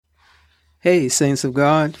Hey, saints of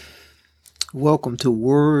God, welcome to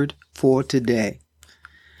Word for Today.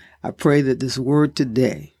 I pray that this word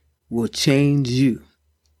today will change you.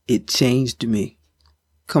 It changed me.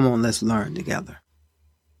 Come on, let's learn together.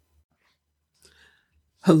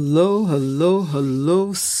 Hello,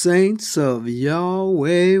 saints of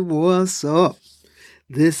Yahweh, what's up?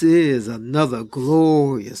 This is another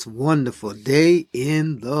glorious, wonderful day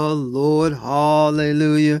in the Lord.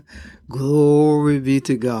 Hallelujah. Glory be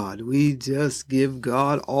to God. We just give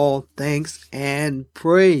God all thanks and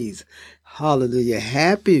praise. Hallelujah.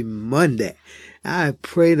 Happy Monday. I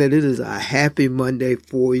pray that it is a happy Monday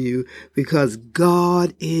for you because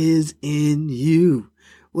God is in you.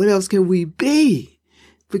 What else can we be?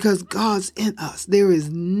 Because God's in us. There is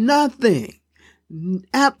nothing,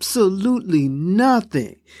 absolutely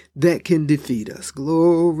nothing that can defeat us.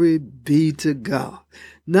 Glory be to God.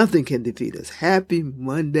 Nothing can defeat us. Happy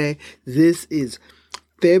Monday. This is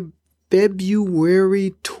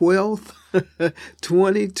February 12th,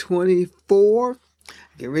 2024.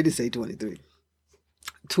 Get ready to say 23.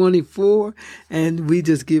 24. And we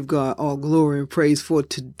just give God all glory and praise for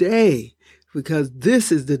today, because this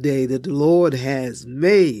is the day that the Lord has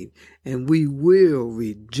made, and we will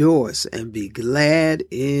rejoice and be glad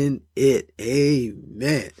in it.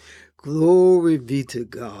 Amen. Glory be to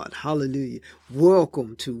God. Hallelujah.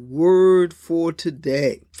 Welcome to Word for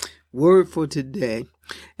Today. Word for Today.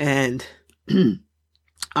 And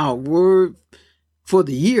our word for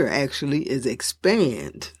the year actually is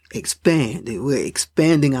expand. Expand. We're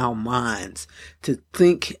expanding our minds to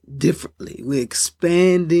think differently. We're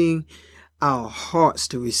expanding our hearts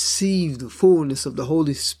to receive the fullness of the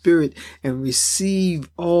Holy Spirit and receive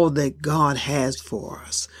all that God has for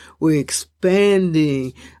us. We're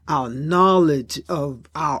expanding our knowledge of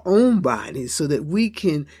our own bodies so that we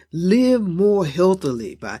can live more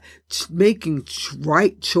healthily by making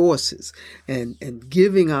right choices and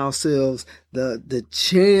giving ourselves the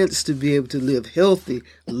chance to be able to live healthy,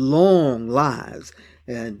 long lives.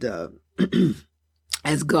 And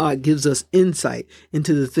as God gives us insight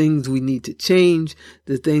into the things we need to change,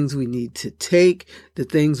 the things we need to take, the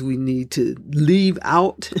things we need to leave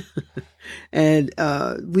out. And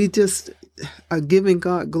we just are giving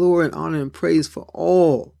God glory and honor and praise for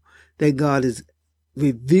all that God is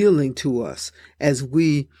revealing to us as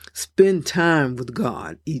we spend time with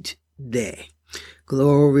God each day.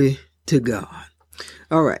 Glory to God.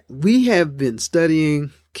 All right. We have been studying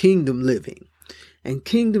kingdom living. And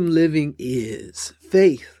kingdom living is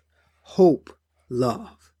faith, hope,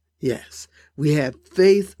 love. Yes, we have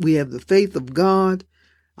faith. We have the faith of God.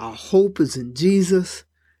 Our hope is in Jesus,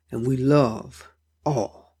 and we love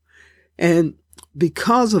all. And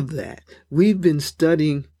because of that, we've been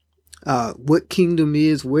studying what kingdom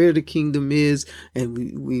is, where the kingdom is, and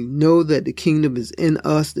we know that the kingdom is in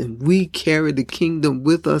us, and we carry the kingdom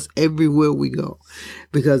with us everywhere we go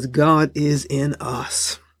because God is in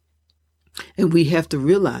us. And we have to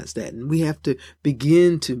realize that, and we have to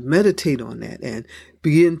begin to meditate on that and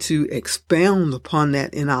begin to expound upon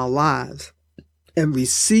that in our lives and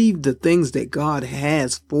receive the things that God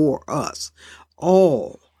has for us.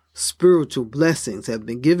 All spiritual blessings have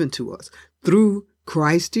been given to us through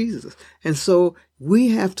Christ Jesus. And so we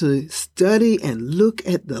have to study and look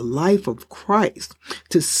at the life of Christ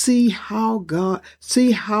to see how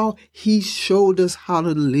he showed us how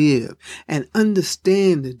to live and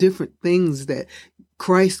understand the different things that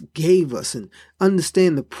Christ gave us and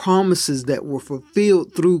understand the promises that were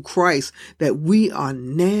fulfilled through Christ that we are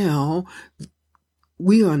now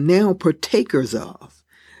partakers of.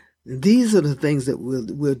 These are the things that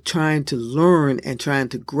we're trying to learn and trying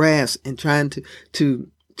to grasp and trying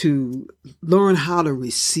to learn how to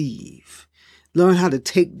receive, learn how to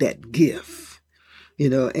take that gift,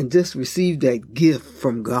 and just receive that gift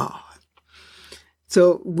from God.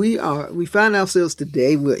 So we find ourselves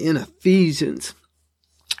today, we're in Ephesians,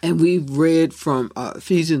 and we've read from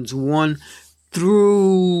Ephesians 1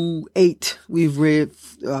 through 8. We've read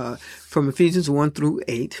from Ephesians 1 through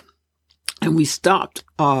 8. And we stopped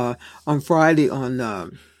on Friday on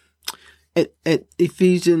at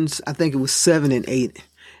Ephesians, I think it was 7 and 8.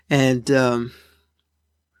 And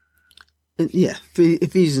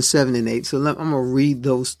Ephesians 7 and 8. So I'm going to read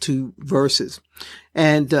those two verses.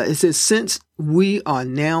 And it says, since we are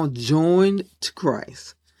now joined to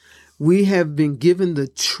Christ, we have been given the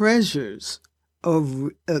treasures of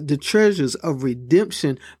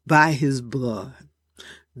redemption by his blood,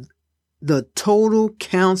 the total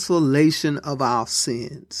cancellation of our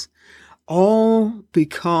sins, all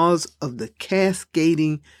because of the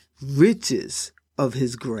cascading riches of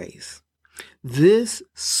his grace. This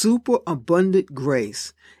superabundant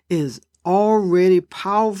grace is already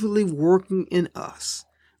powerfully working in us,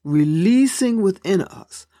 releasing within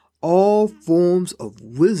us all forms of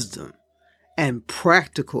wisdom and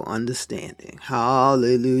practical understanding.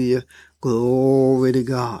 Hallelujah. Glory to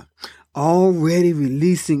God. Already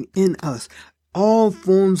releasing in us all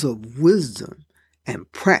forms of wisdom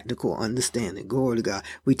and practical understanding. Glory to God.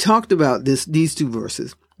 We talked about these two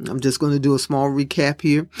verses. I'm just going to do a small recap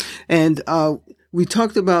here. And we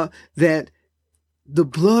talked about that the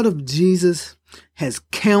blood of Jesus has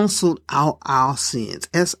canceled out our sins.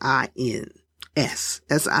 S-I-N-S.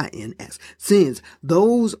 S-I-N-S. Sins.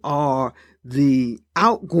 Those are the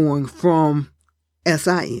outgoing from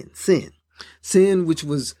S-I-N. Sin. Sin which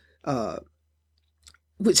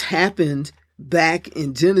happened back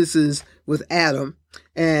in Genesis with Adam,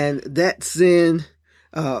 and that sin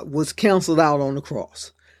was canceled out on the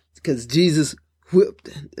cross because Jesus whipped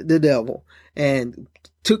the devil and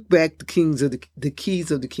took back the keys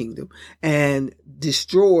of the kingdom and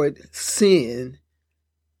destroyed sin,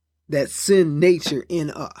 that sin nature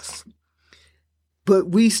in us. But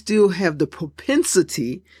we still have the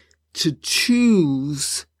propensity to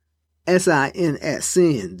choose S-I-N-S,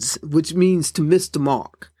 sins, which means to miss the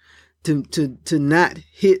mark, to not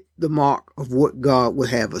hit the mark of what God would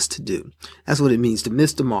have us to do. That's what it means, to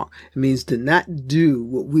miss the mark. It means to not do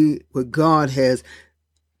what God has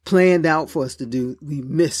planned out for us to do. We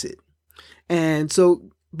miss it. And so,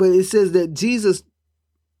 but it says that Jesus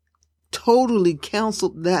totally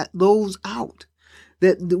canceled those out,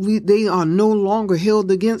 that they are no longer held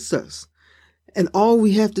against us. And all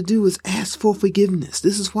we have to do is ask for forgiveness.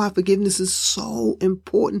 This is why forgiveness is so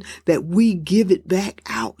important, that we give it back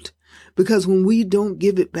out. Because when we don't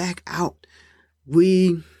give it back out,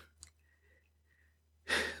 we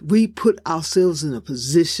put ourselves in a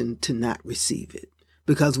position to not receive it,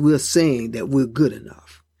 because we're saying that we're good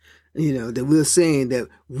enough. That we're saying that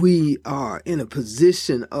we are in a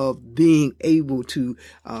position of being able to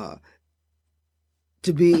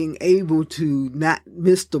not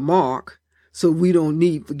miss the mark. So we don't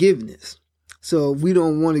need forgiveness. So we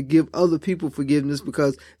don't want to give other people forgiveness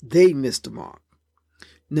because they missed the mark.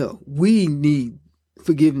 No, we need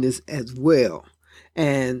forgiveness as well.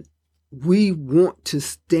 And we want to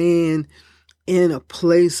stand in a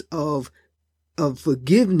place of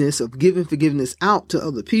forgiveness, of giving forgiveness out to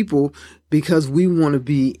other people, because we want to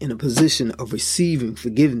be in a position of receiving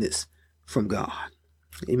forgiveness from God.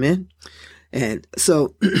 Amen. And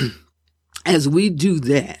so as we do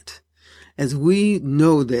that, as we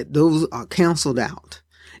know that those are canceled out,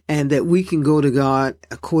 and that we can go to God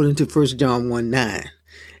according to 1 John 1:9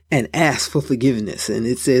 and ask for forgiveness. And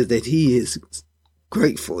it says that He is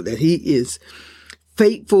grateful, that He is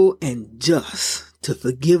faithful and just to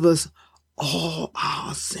forgive us all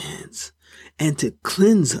our sins and to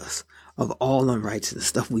cleanse us of all unrighteousness,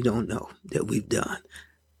 stuff we don't know that we've done,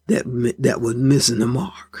 that was missing the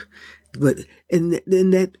mark. But and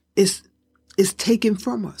that is taken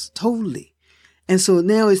from us totally. And so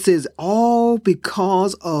now it says, all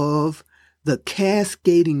because of the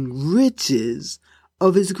cascading riches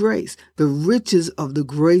of His grace, the riches of the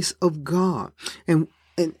grace of God. And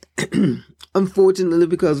unfortunately,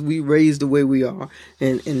 because we raised the way we are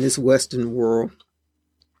in this Western world,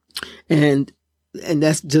 and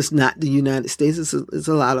that's just not the United States, it's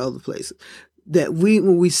a lot of other places, that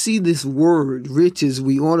when we see this word riches,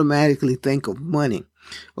 we automatically think of money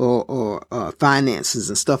or finances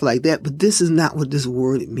and stuff like that. But this is not what this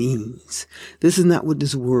word means. This is not what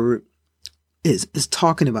this word is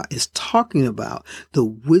talking about. It's talking about the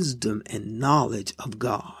wisdom and knowledge of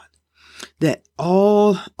God. That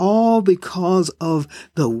all because of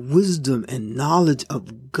the wisdom and knowledge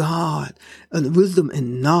of God, the wisdom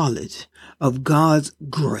and knowledge of God's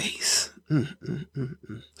grace.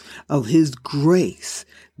 Of His grace,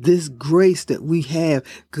 this grace that we have,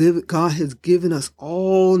 God has given us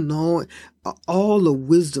all the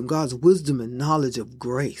wisdom, God's wisdom and knowledge of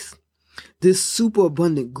grace. This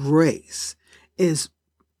superabundant grace is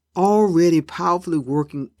already powerfully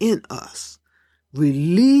working in us,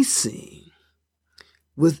 releasing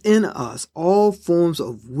within us all forms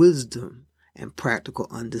of wisdom and practical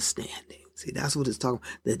understanding. See, that's what it's talking about.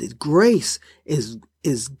 That the grace is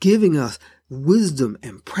giving us wisdom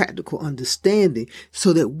and practical understanding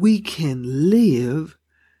so that we can live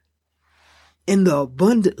in the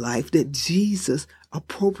abundant life that Jesus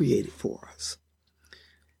appropriated for us.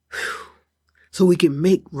 So we can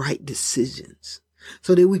make right decisions,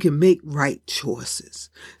 so that we can make right choices,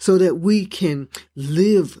 so that we can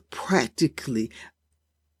live practically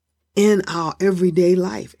in our everyday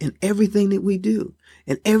life, in everything that we do,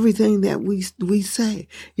 and everything that we say.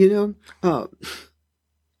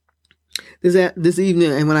 This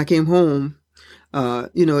evening, and when I came home,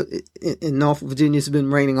 in Norfolk, Virginia, it's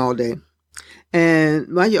been raining all day. And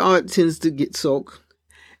my yard tends to get soaked.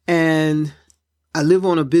 And I live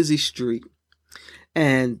on a busy street.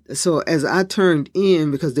 And so as I turned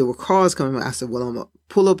in, because there were cars coming, I said, well, I'm going to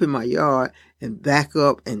pull up in my yard and back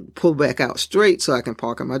up and pull back out straight so I can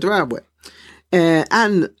park in my driveway.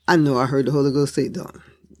 And I know I heard the Holy Ghost say,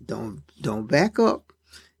 don't back up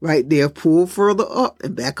right there. Pull further up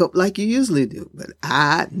and back up like you usually do. But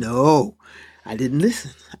I didn't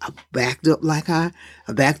listen. I backed up I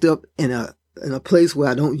backed up in a place where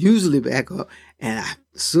I don't usually back up. And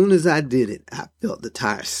as soon as I did it, I felt the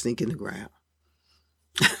tires sink in the ground.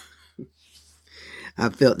 I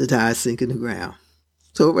felt the tires sink in the ground.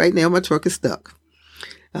 So right now my truck is stuck.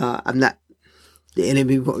 I'm not, the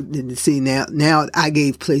enemy didn't see now I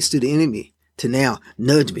gave place to the enemy to now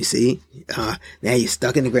nudge me. See, now you're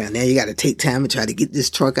stuck in the ground. Now you got to take time and try to get this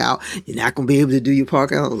truck out. You're not going to be able to do your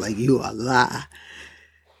park out. Like, you are a lie.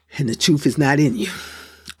 And the truth is not in you.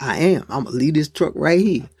 I am. I'm going to leave this truck right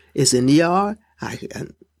here. It's in the yard.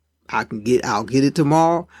 I'll get it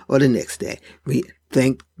tomorrow or the next day.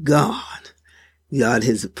 Thank God. God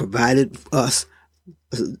has provided us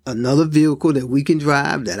another vehicle that we can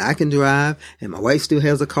drive, that I can drive, and my wife still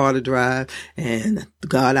has a car to drive. And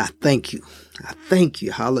God, I thank you. I thank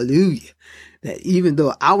you. Hallelujah. That even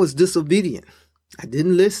though I was disobedient, I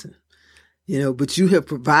didn't listen, but you have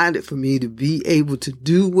provided for me to be able to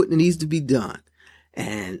do what needs to be done.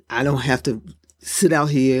 And I don't have to sit out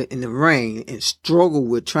here in the rain and struggle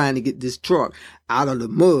with trying to get this truck out of the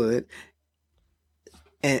mud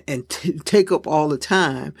and take up all the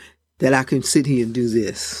time that I can sit here and do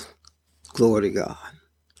this. Glory to God.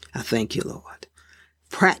 I thank you, Lord.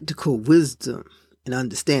 Practical wisdom and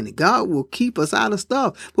understanding. God will keep us out of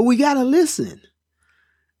stuff, but we got to listen.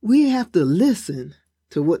 We have to listen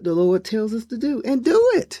to what the Lord tells us to do and do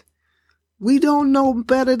it. We don't know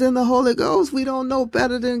better than the Holy Ghost. We don't know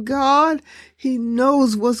better than God. He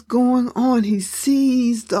knows what's going on. He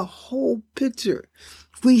sees the whole picture.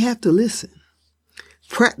 We have to listen.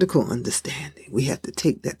 Practical understanding. We have to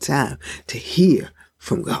take that time to hear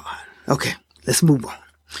from God. Okay, let's move on.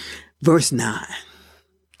 Verse 9.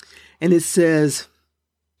 And it says,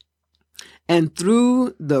 and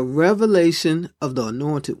through the revelation of the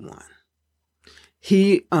Anointed One,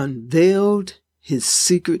 he unveiled his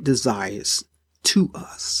secret desires to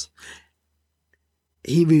us.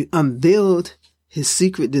 He unveiled his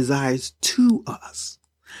secret desires to us.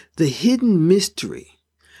 The hidden mystery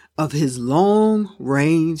of his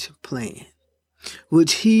long-range plan,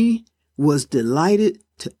 which he was delighted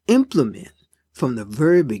to implement from the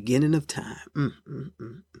very beginning of time.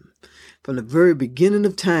 From the very beginning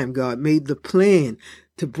of time, God made the plan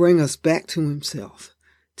to bring us back to himself,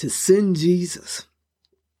 to send Jesus,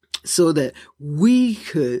 so that we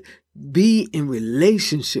could be in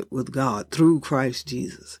relationship with God through Christ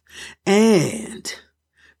Jesus. And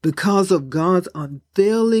because of God's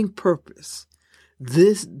unfailing purpose,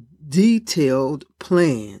 this detailed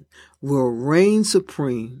plan will reign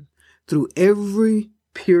supreme through every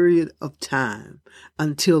period of time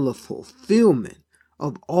until the fulfillment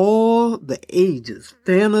of all the ages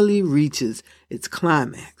finally reaches its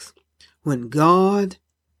climax, when God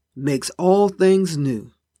makes all things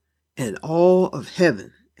new and all of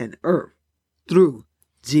heaven and earth through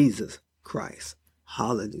Jesus Christ.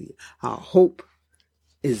 Hallelujah. Our hope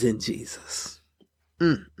is in Jesus.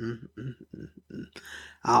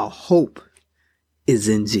 Our hope is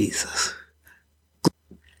in Jesus.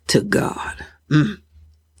 To God.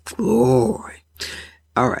 Glory.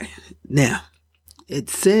 All right. Now, it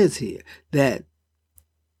says here that,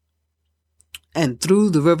 and through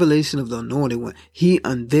the revelation of the Anointed One, he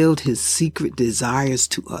unveiled his secret desires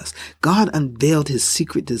to us. God unveiled his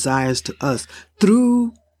secret desires to us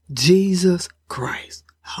through Jesus Christ.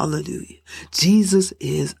 Hallelujah. Jesus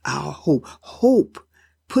is our hope. Hope.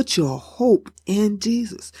 Put your hope in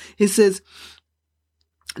Jesus. It says,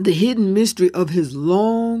 the hidden mystery of his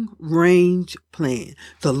long-range plan.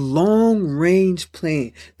 The long-range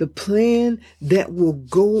plan. The plan that will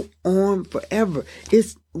go on forever.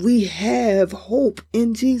 We have hope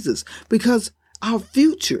in Jesus because our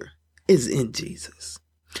future is in Jesus.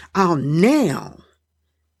 Our now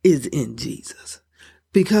is in Jesus.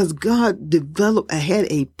 Because God had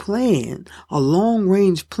a plan, a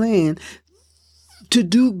long-range plan to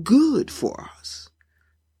do good for us.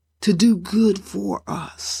 To do good for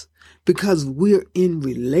us. Because we're in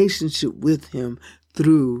relationship with him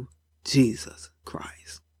through Jesus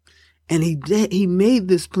Christ. And he made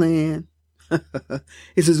this plan,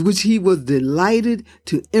 it says, which he was delighted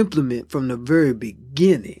to implement from the very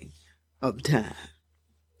beginning of time.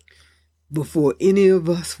 before any of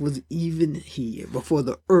us was even here, before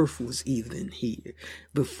the earth was even here,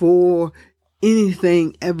 before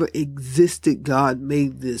anything ever existed, God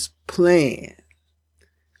made this plan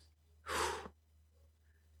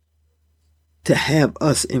to have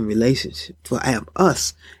us in relationship, to have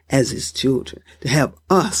us as his children, to have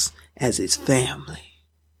us as his family.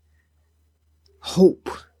 Hope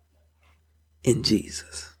in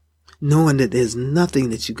Jesus. Knowing that there's nothing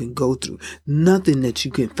that you can go through, nothing that you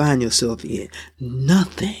can find yourself in,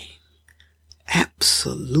 nothing,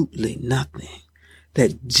 absolutely nothing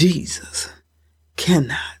that Jesus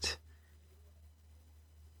cannot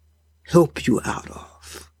help you out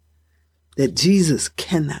of, that Jesus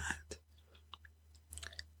cannot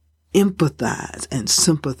empathize and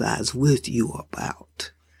sympathize with you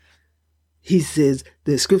about. He says,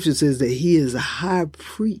 the scripture says that he is a high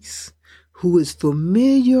priest who is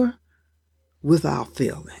familiar with our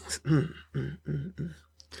failings,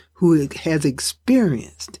 who has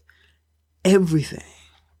experienced everything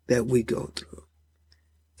that we go through.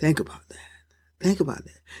 Think about that. Think about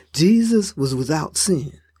that. Jesus was without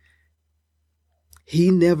sin.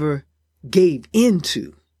 He never gave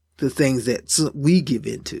into the things that we give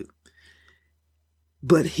into.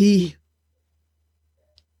 But he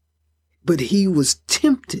was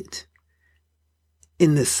tempted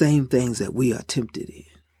in the same things that we are tempted in.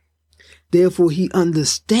 Therefore, he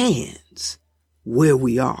understands where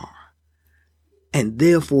we are. And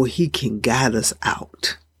therefore, he can guide us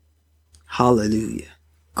out. Hallelujah.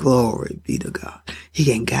 Glory be to God. He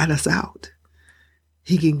can guide us out.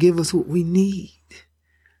 He can give us what we need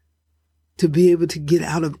to be able to get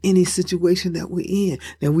out of any situation that we're in.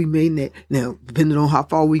 Now, depending on how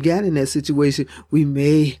far we got in that situation, we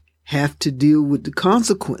may have to deal with the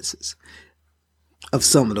consequences of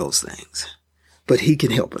some of those things. But he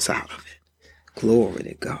can help us out of it. Glory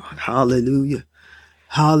to God. Hallelujah.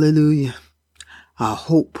 Hallelujah. Our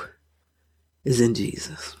hope is in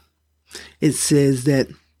Jesus. It says that,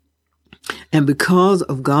 and because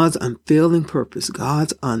of God's unfailing purpose,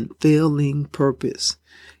 God's unfailing purpose,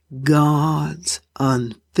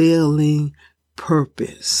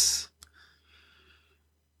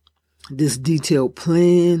 this detailed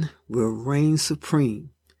plan will reign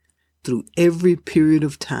supreme through every period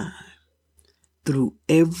of time. Through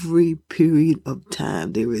every period of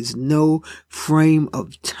time. There is no frame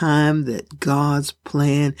of time that God's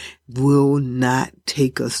plan will not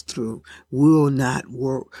take us through, will not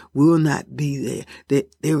work, will not be there.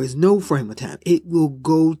 There is no frame of time. It will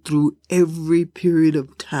go through every period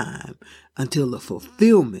of time until the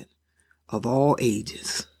fulfillment of all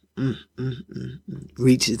ages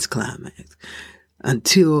reach its climax.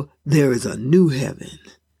 Until there is a new heaven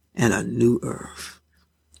and a new earth.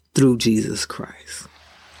 Through Jesus Christ.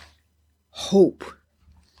 Hope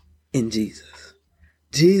in Jesus.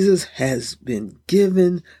 Jesus has been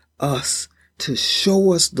given us to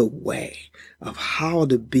show us the way of how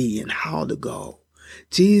to be and how to go.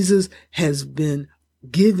 Jesus has been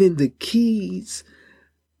given the keys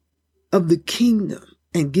of the kingdom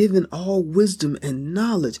and given all wisdom and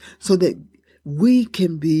knowledge so that we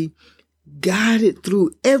can be guided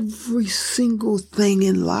through every single thing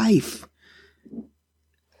in life.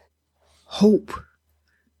 Hope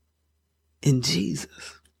in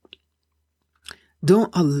Jesus. Don't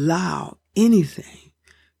allow anything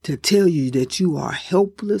to tell you that you are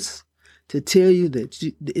helpless, to tell you that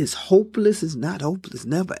it's hopeless. It's not hopeless.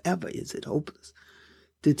 Never, ever is it hopeless.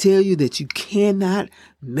 To tell you that you cannot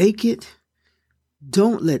make it.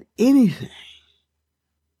 Don't let anything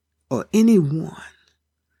or anyone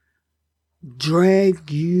drag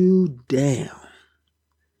you down.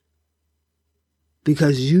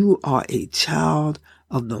 Because you are a child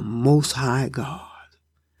of the Most High God.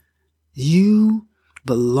 You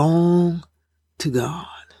belong to God.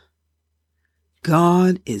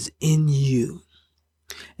 God is in you.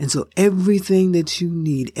 And so everything that you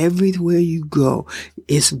need, everywhere you go,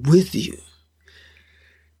 is with you.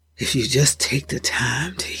 If you just take the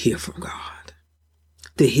time to hear from God,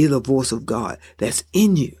 to hear the voice of God that's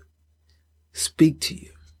in you, speak to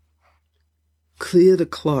you, clear the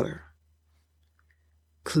clutter.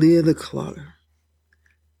 Clear the clutter.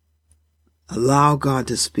 Allow God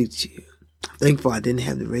to speak to you. I'm thankful I didn't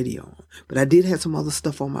have the radio on, but I did have some other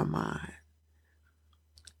stuff on my mind.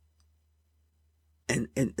 And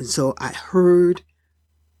so I heard,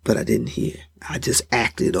 but I didn't hear. I just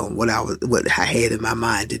acted on what I had in my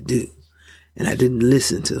mind to do. And I didn't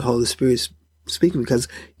listen to the Holy Spirit speaking, because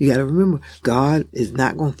you got to remember, God is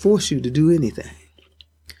not going to force you to do anything.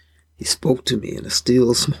 He spoke to me in a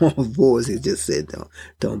still small voice. He just said,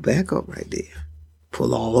 don't back up right there.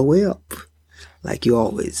 Pull all the way up like you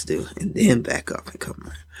always do, and then back up and come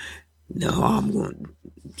around. No, I'm going to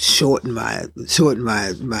shorten my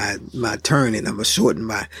turn, and I'm going to shorten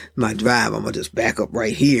my drive. I'm going to just back up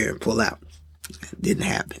right here and pull out. It didn't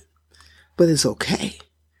happen. But it's okay,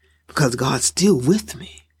 because God's still with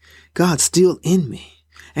me. God's still in me.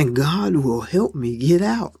 And God will help me get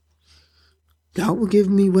out. God will give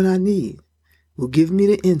me what I need. Will give me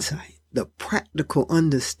the insight, the practical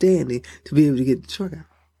understanding to be able to get the truck out.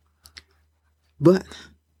 But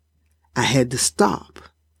I had to stop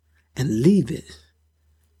and leave it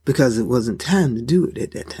because it wasn't time to do it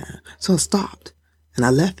at that time. So I stopped and I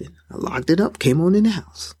left it. I locked it up, came on in the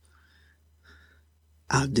house.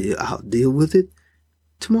 I'll deal with it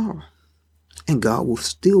tomorrow. And God will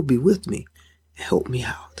still be with me and help me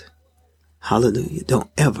out. Hallelujah. Don't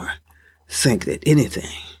ever think that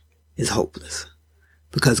anything is hopeless,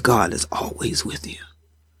 because God is always with you.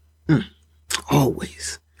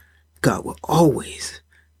 Always. God will always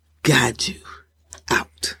guide you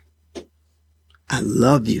out. I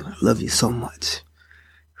love you. I love you so much.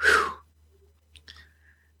 Whew.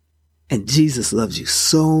 And Jesus loves you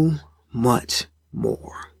so much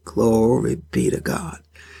more. Glory be to God.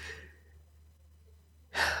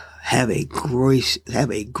 Have a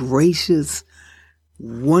gracious,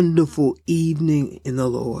 wonderful evening in the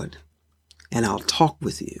Lord. And I'll talk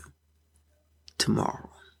with you tomorrow.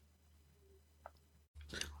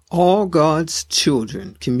 All God's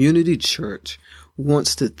Children Community Church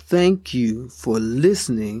wants to thank you for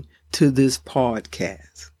listening to this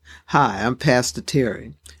podcast. Hi, I'm Pastor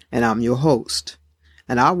Terry, and I'm your host.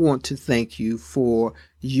 And I want to thank you for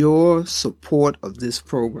your support of this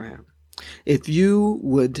program. If you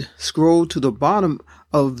would scroll to the bottom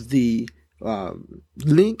of the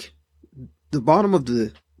link, the bottom of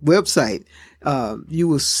the website, you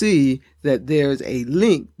will see that there's a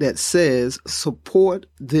link that says support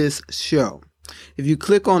this show. If you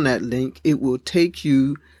click on that link, it will take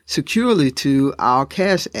you securely to our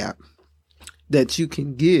Cash App that you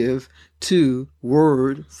can give to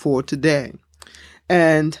Word for Today.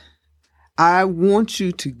 And I want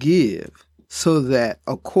you to give so that,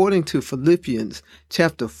 according to Philippians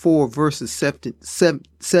chapter 4, verses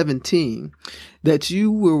 17, that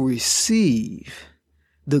you will receive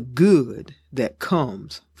the good that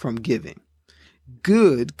comes from giving.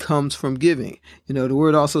 Good comes from giving. You know, the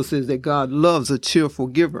word also says that God loves a cheerful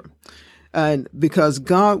giver. And because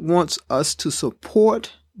God wants us to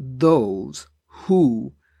support those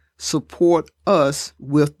who support us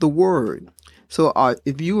with the word. So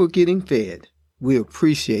if you are getting fed, we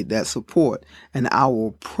appreciate that support. And I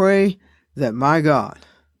will pray that my God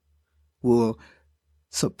will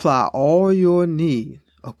supply all your need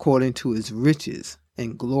according to his riches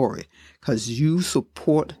and glory, because you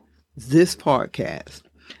support this podcast.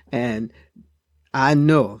 And I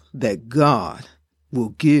know that God will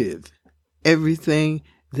give everything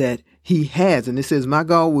that he has. And it says, my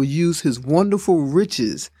God will use his wonderful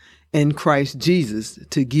riches in Christ Jesus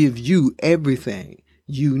to give you everything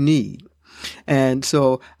you need. And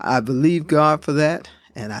so I believe God for that,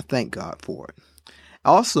 and I thank God for it.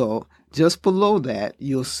 Also, just below that,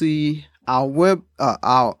 you'll see our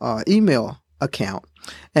our email account.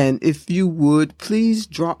 And if you would, please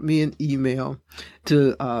drop me an email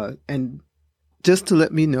to and just to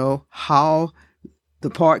let me know how the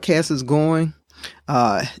podcast is going,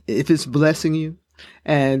 if it's blessing you,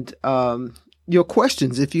 and your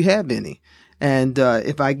questions, if you have any. And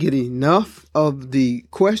if I get enough of the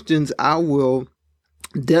questions, I will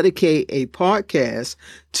dedicate a podcast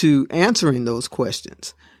to answering those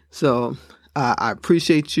questions. So I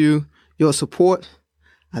appreciate your support.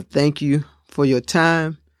 I thank you for your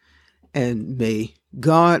time, and may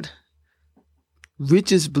God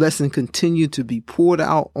richest blessing continue to be poured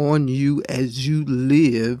out on you as you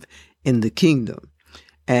live in the kingdom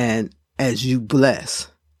and as you bless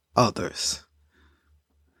others.